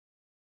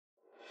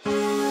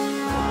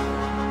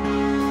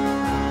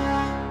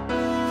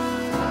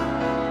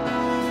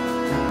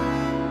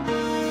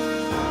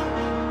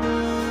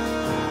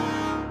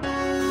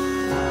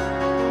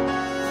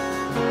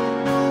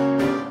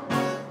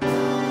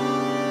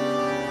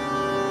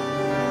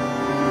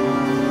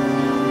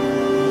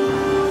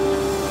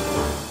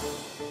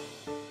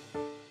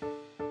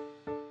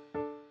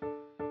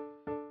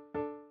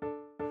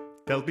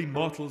There'll be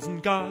mortals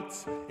and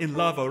gods, in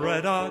love or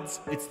at odds,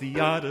 it's the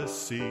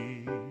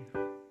Odyssey.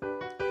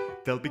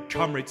 There'll be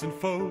comrades and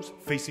foes,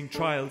 facing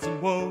trials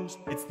and woes,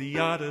 it's the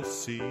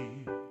Odyssey.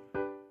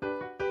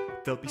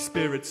 There'll be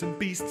spirits and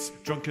beasts,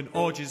 drunken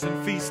orgies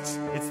and feasts,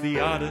 it's the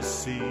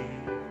Odyssey.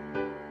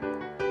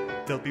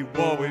 There'll be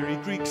war-weary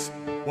Greeks,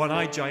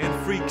 one-eyed giant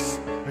freaks,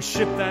 a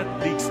ship that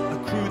leaks,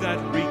 a crew that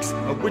reeks,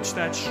 a witch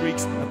that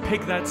shrieks, a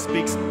pig that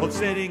speaks, all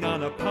sitting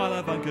on a pile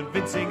of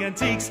unconvincing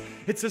antiques.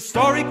 It's a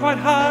story quite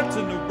hard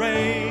to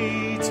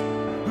narrate.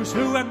 Who's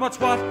who and what's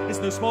what is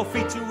no small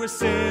feat to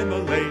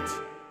assimilate.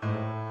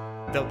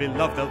 There'll be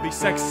love, there'll be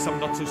sex, some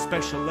not so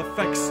special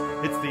effects,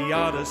 it's the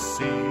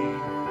Odyssey.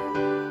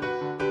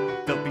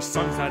 There'll be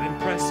songs that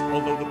impress,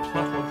 although the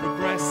plot won't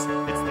progress,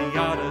 it's the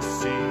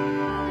Odyssey.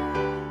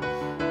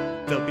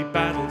 There'll be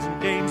battles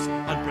and games,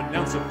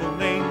 unpronounceable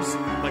names,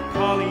 like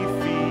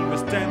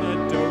Polyphemus,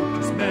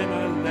 Demodocus,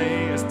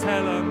 Menelaus,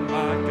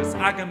 Telemachus,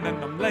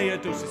 Agamemnon,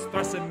 Laodiceus,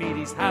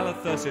 Thrasymedes,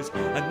 Halitherses,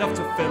 enough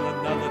to fill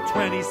another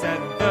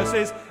 27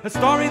 verses. A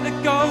story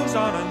that goes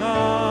on and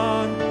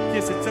on.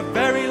 Yes, it's a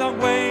very long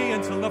way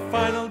until the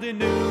final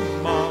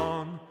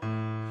denouement.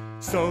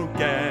 So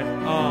get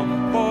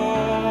on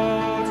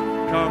board,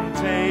 come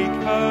take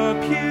a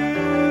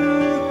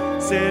pew,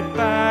 sit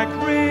back,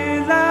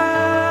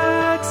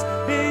 relax,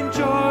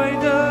 enjoy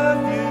the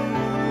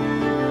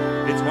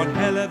view. It's one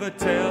hell of a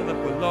tale that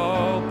we'll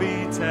all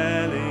be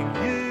telling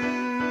you.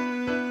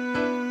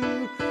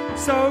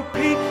 So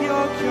pique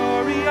your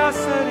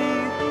curiosity,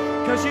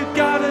 'cause you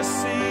gotta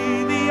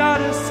see the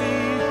Odyssey.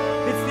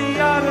 It's the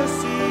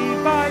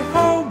Odyssey by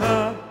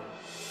Homer,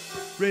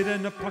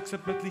 written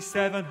approximately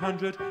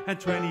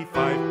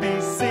 725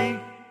 BC.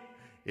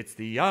 It's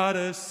the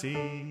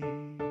Odyssey.